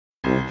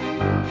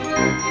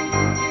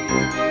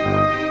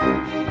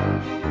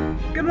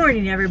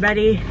morning,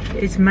 everybody.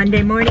 It's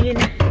Monday morning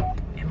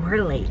and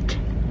we're late.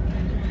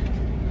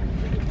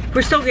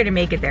 We're still gonna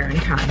make it there in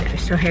time though,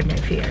 so have no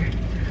fear.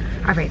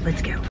 All right,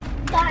 let's go.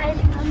 Guys,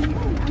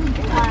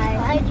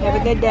 bye. Have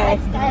a good day.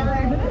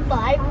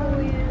 Bye.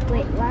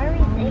 Wait, why are we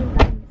saying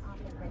bye?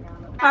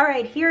 All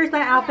right, here's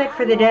my outfit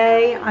for the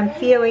day. I'm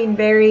feeling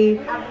very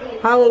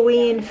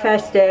Halloween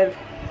festive,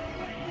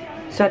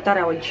 so I thought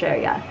I would show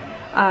you.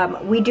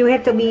 We do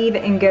have to leave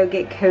and go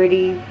get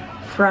Cody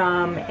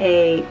from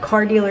a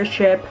car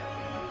dealership,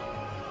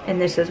 and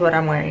this is what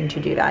I'm wearing to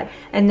do that.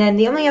 And then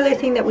the only other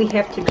thing that we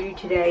have to do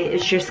today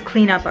is just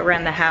clean up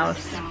around the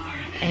house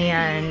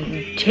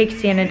and take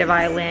Santa to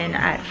violin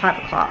at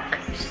 5 o'clock.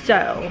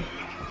 So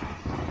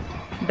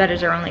that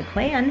is our only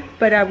plan,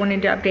 but I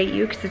wanted to update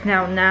you because it's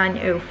now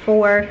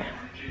 9:04.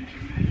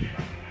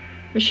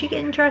 Was she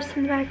getting dressed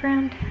in the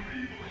background?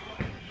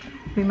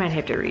 We might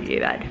have to redo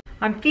that.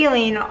 I'm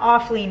feeling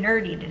awfully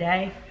nerdy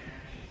today.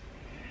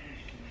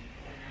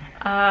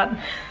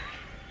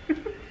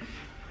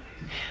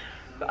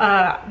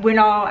 When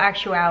all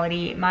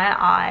actuality, my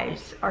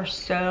eyes are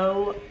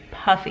so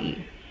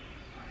puffy.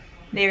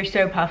 They are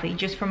so puffy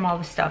just from all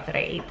the stuff that I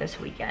ate this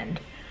weekend.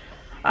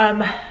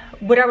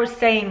 What I was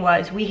saying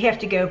was we have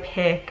to go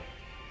pick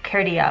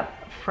Cody up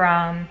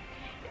from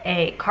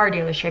a car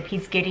dealership.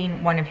 He's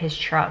getting one of his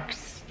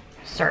trucks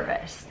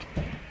serviced.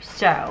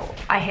 So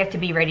I have to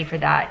be ready for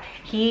that.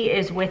 He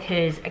is with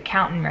his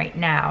accountant right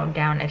now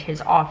down at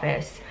his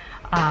office,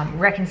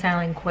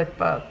 reconciling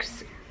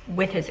QuickBooks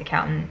with his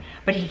accountant,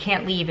 but he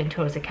can't leave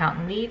until his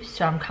accountant leaves.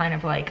 So I'm kind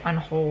of like on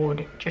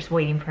hold, just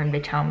waiting for him to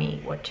tell me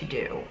what to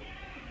do.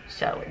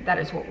 So that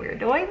is what we're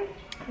doing.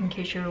 In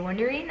case you were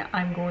wondering,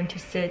 I'm going to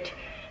sit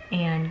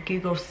and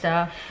Google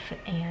stuff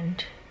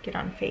and get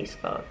on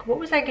Facebook. What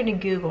was I gonna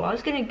Google? I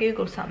was gonna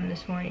Google something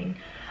this morning.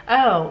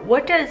 Oh,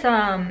 what does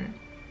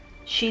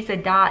she's a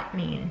dot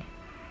mean?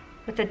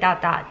 What's a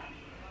dot dot?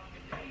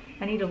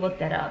 I need to look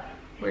that up.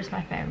 Where's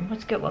my phone?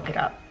 Let's go look it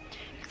up.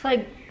 It's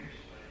like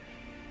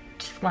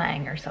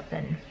slang or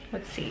something.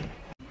 Let's see.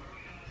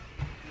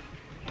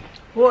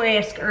 We'll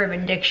ask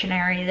Urban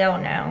Dictionary, they'll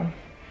know.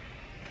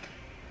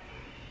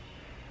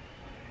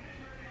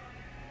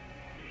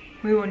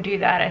 We won't do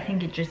that. I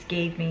think it just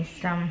gave me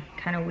some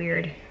kind of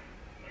weird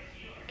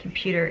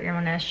computer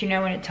illness. You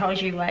know when it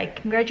tells you like,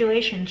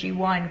 congratulations, you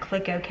won,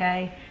 click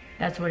OK?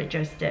 That's what it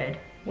just did.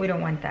 We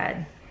don't want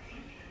that.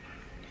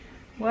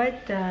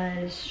 What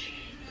does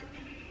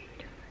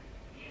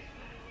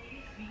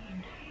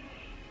mean?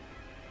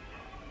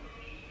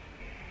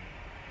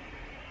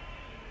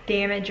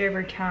 Damage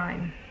over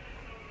time.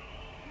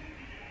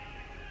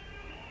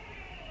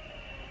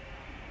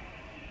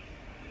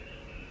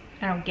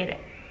 I don't get it.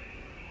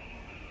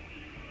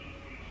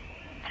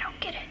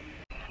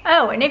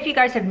 Oh, and if you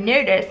guys have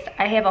noticed,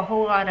 I have a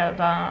whole lot of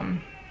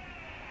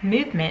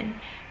movement.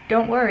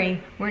 Don't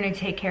worry, we're gonna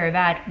take care of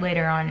that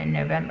later on in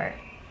November.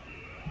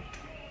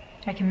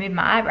 I can move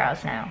my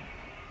eyebrows now.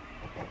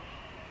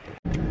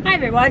 Hi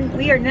everyone,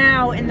 we are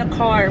now in the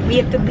car. We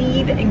have to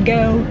leave and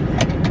go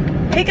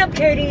pick up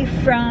Cody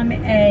from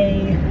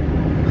a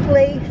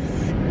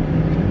place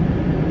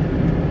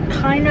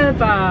kind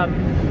of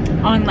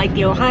on like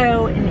the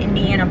Ohio and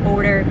Indiana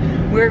border.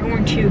 We're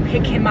going to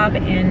pick him up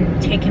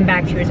and take him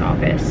back to his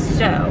office.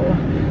 So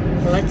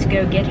let's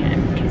go get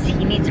him because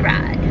he needs a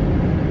ride.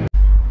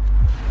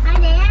 Hi,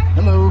 Dad.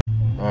 Hello.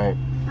 All right.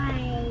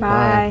 Bye.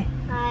 Bye.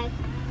 Bye.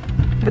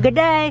 Have a good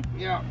day.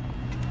 Yeah.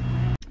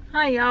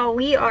 Hi y'all,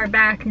 we are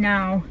back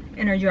now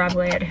in our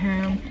driveway at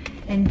home,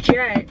 and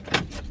Jett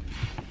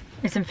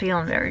isn't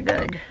feeling very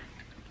good.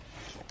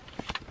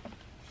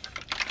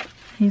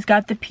 He's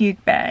got the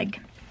puke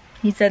bag.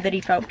 He said that he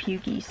felt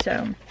pukey,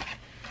 so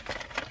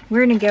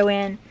we're gonna go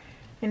in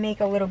and make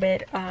a little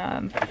bit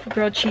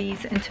grilled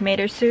cheese and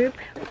tomato soup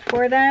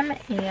for them,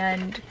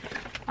 and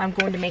I'm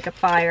going to make a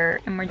fire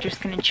and we're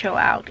just gonna chill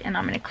out, and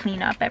I'm gonna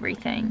clean up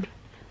everything,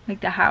 like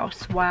the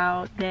house,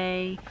 while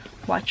they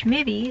watch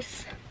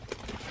movies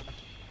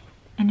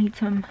and eat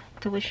some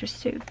delicious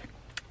soup.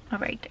 All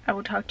right, I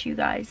will talk to you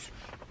guys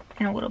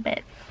in a little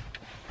bit.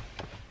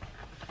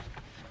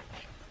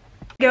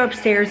 Go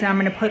upstairs and I'm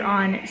gonna put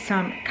on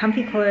some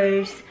comfy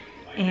clothes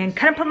and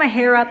kind of put my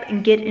hair up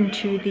and get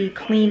into the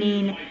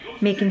cleaning,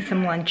 making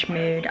some lunch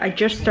mood. I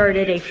just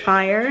started a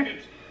fire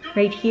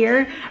right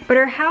here, but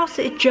our house,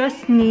 it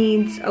just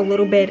needs a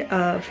little bit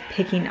of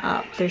picking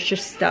up. There's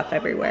just stuff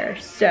everywhere.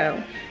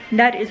 So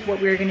that is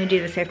what we're gonna do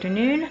this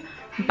afternoon,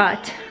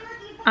 but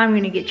I'm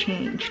gonna get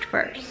changed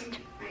first.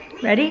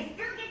 Ready?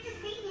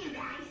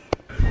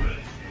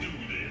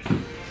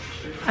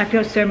 I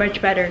feel so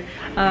much better.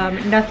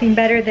 Nothing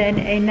better than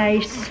a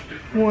nice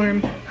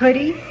warm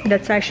hoodie.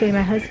 That's actually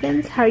my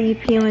husband's. How are you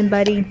feeling,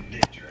 buddy?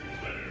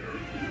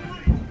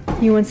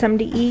 You want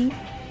something to eat?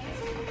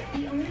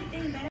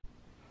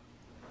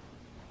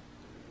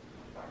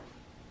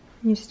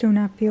 You still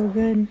not feel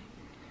good?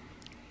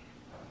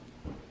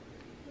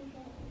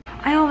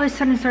 I all of a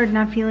sudden started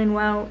not feeling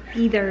well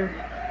either.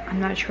 I'm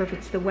not sure if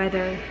it's the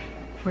weather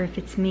or if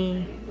it's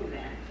me.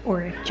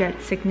 or if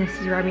Jett's sickness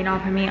is rubbing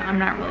off on me. I'm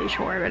not really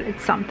sure, but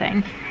it's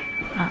something.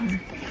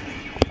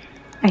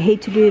 I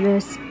hate to do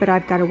this, but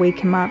I've got to wake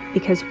him up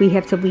because we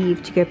have to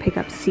leave to go pick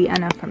up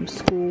Sienna from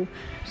school.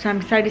 So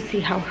I'm excited to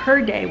see how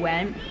her day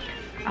went.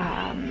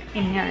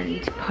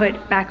 And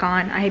put back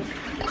on, I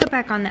put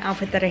back on the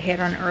outfit that I had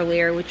on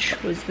earlier,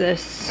 which was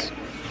this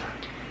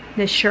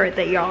shirt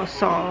that y'all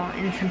saw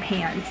and some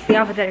pants. The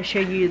outfit that I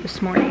showed you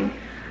this morning.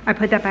 I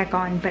put that back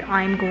on, but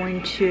I'm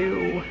going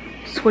to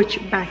switch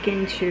back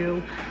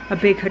into a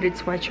big hooded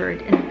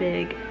sweatshirt and a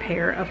big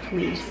pair of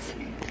fleece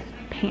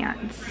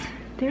pants.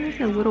 There's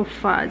a little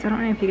fuzz. I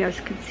don't know if you guys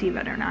could see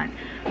that or not.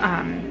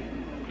 I'm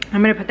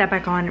gonna put that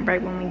back on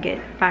right when we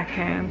get back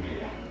home.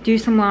 Do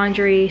some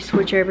laundry,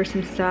 switch over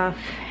some stuff,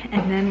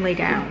 and then lay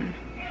down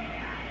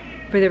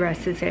for the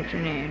rest of this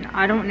afternoon.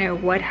 I don't know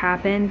what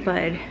happened,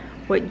 but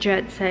what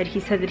Jett said, he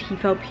said that he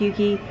felt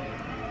pukey.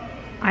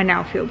 I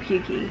now feel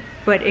pukey,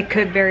 but it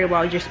could very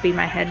well just be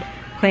my head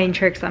playing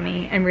tricks on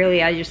me, and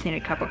really I just need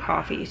a cup of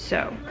coffee,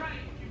 so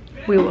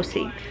we will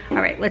see. All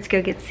right, let's go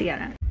get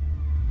Sienna.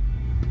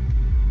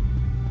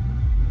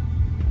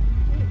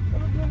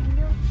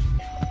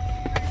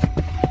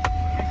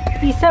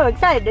 He's so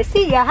excited to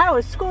see you. How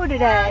was school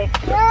today?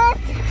 What?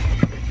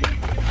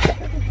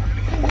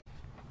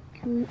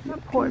 My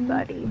poor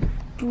buddy.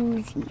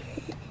 Boozy.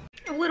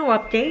 A little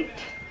update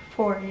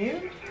for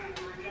you.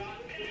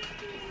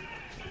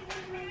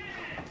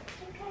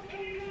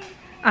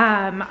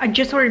 I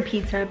just ordered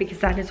pizza because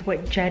that is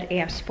what Jett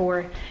asked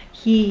for.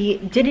 He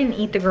didn't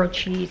eat the grilled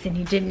cheese and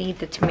he didn't eat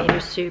the tomato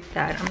soup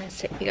that, I'm gonna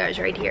sit you guys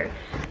right here,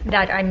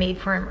 that I made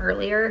for him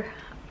earlier.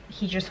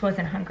 He just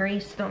wasn't hungry,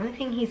 so the only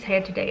thing he's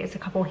had today is a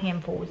couple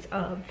handfuls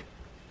of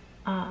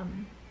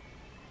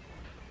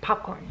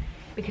popcorn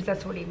because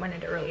that's what he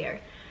wanted earlier.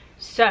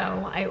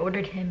 So I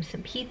ordered him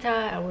some pizza,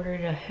 I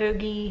ordered a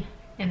hoagie,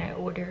 and I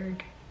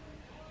ordered,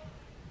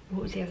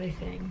 what was the other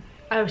thing?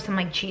 Oh, some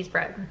like cheese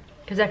bread,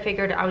 because I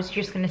figured I was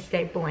just gonna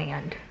stay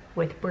bland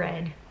with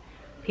bread,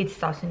 pizza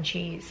sauce, and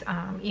cheese.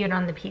 Even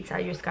on the pizza,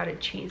 I just got it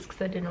cheese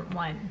because I just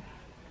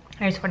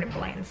wanted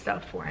bland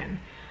stuff for him.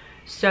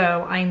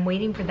 So I'm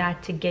waiting for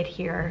that to get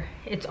here.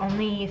 It's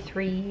only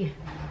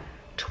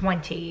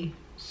 3:20,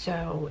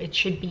 so it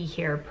should be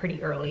here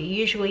pretty early.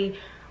 Usually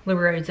La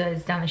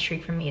Rosa's down the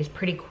street from me is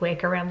pretty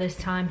quick around this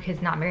time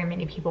because not very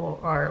many people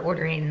are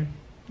ordering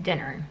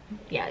dinner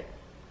yet,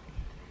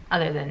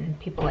 other than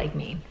people like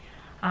me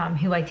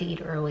who like to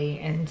eat early.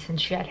 And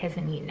since Jett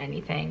hasn't eaten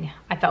anything,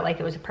 I felt like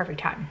it was a perfect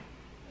time.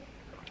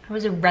 It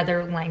was a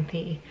rather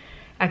lengthy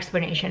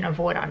explanation of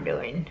what I'm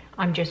doing.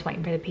 I'm just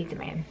waiting for the pizza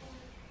man.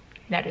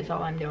 That is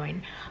all I'm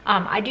doing.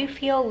 I do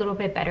feel a little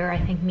bit better. I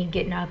think me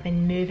getting up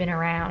and moving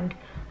around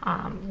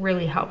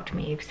really helped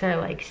me. So I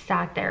like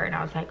sat there and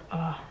I was like,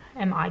 oh,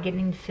 am I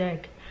getting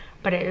sick?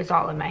 But it was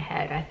all in my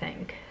head, I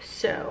think.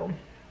 So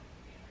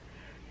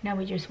now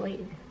we just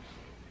wait.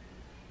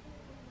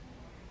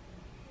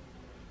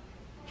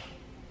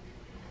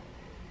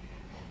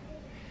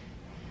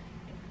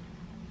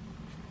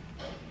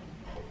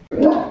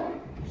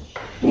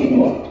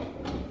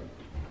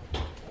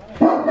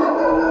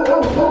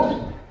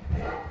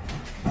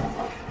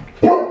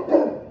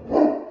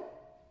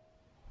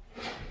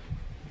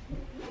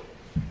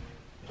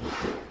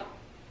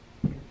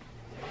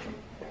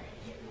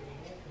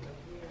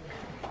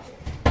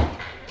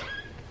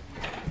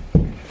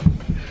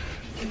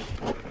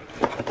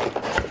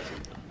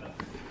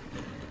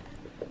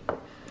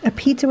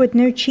 Pizza with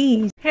no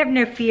cheese. Have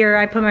no fear,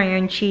 I put my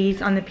own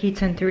cheese on the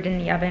pizza and threw it in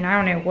the oven. I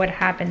don't know what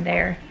happened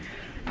there.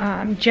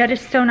 Jett is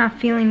still not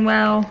feeling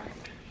well.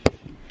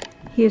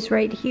 He is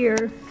right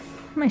here.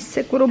 My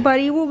sick little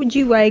buddy. What would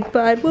you like,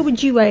 bud? What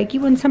would you like?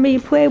 You want somebody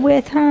to play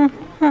with, huh?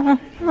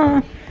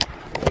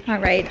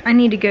 Alright, I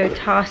need to go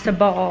toss a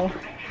ball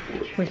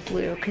with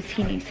Blue because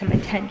he needs some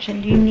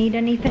attention. Do you need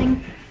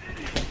anything?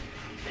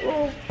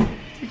 Oh,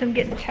 I'm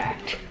getting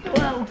attacked.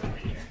 Whoa.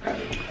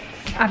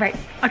 Alright,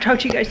 I'll talk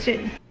to you guys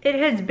soon. It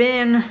has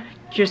been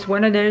just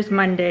one of those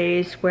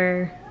Mondays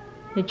where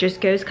it just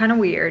goes kind of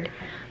weird.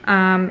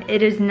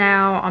 It is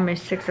now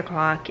almost 6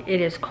 o'clock. It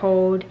is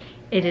cold.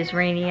 It is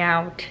rainy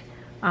out.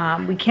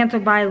 We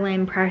canceled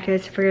violin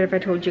practice. I forget if I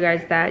told you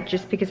guys that,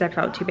 just because I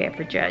felt too bad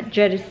for Jett.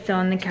 Jett is still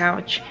on the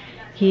couch.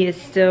 He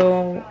is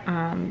still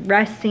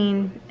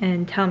resting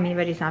and telling me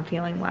that he's not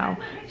feeling well.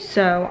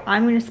 So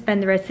I'm going to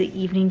spend the rest of the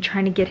evening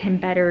trying to get him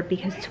better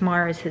because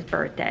tomorrow is his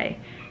birthday.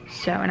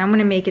 So, and I'm going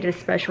to make it as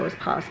special as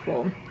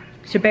possible.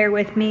 So bear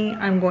with me.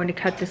 I'm going to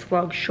cut this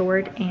vlog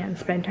short and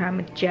spend time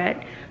with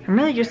Jett. I'm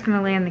really just going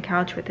to lay on the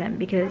couch with him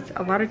because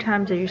a lot of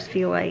times I just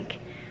feel like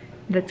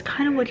that's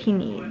kind of what he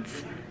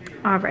needs.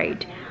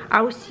 Alright,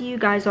 I will see you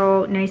guys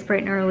all nice,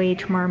 bright, and early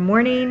tomorrow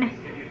morning.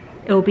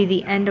 It will be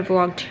the end of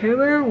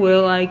Vlogtober.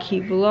 Will I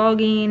keep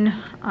vlogging?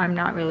 I'm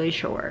not really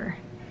sure.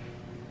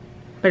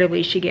 But at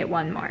least you get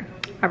one more.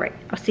 Alright,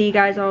 I'll see you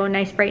guys all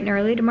nice, bright, and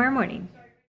early tomorrow morning.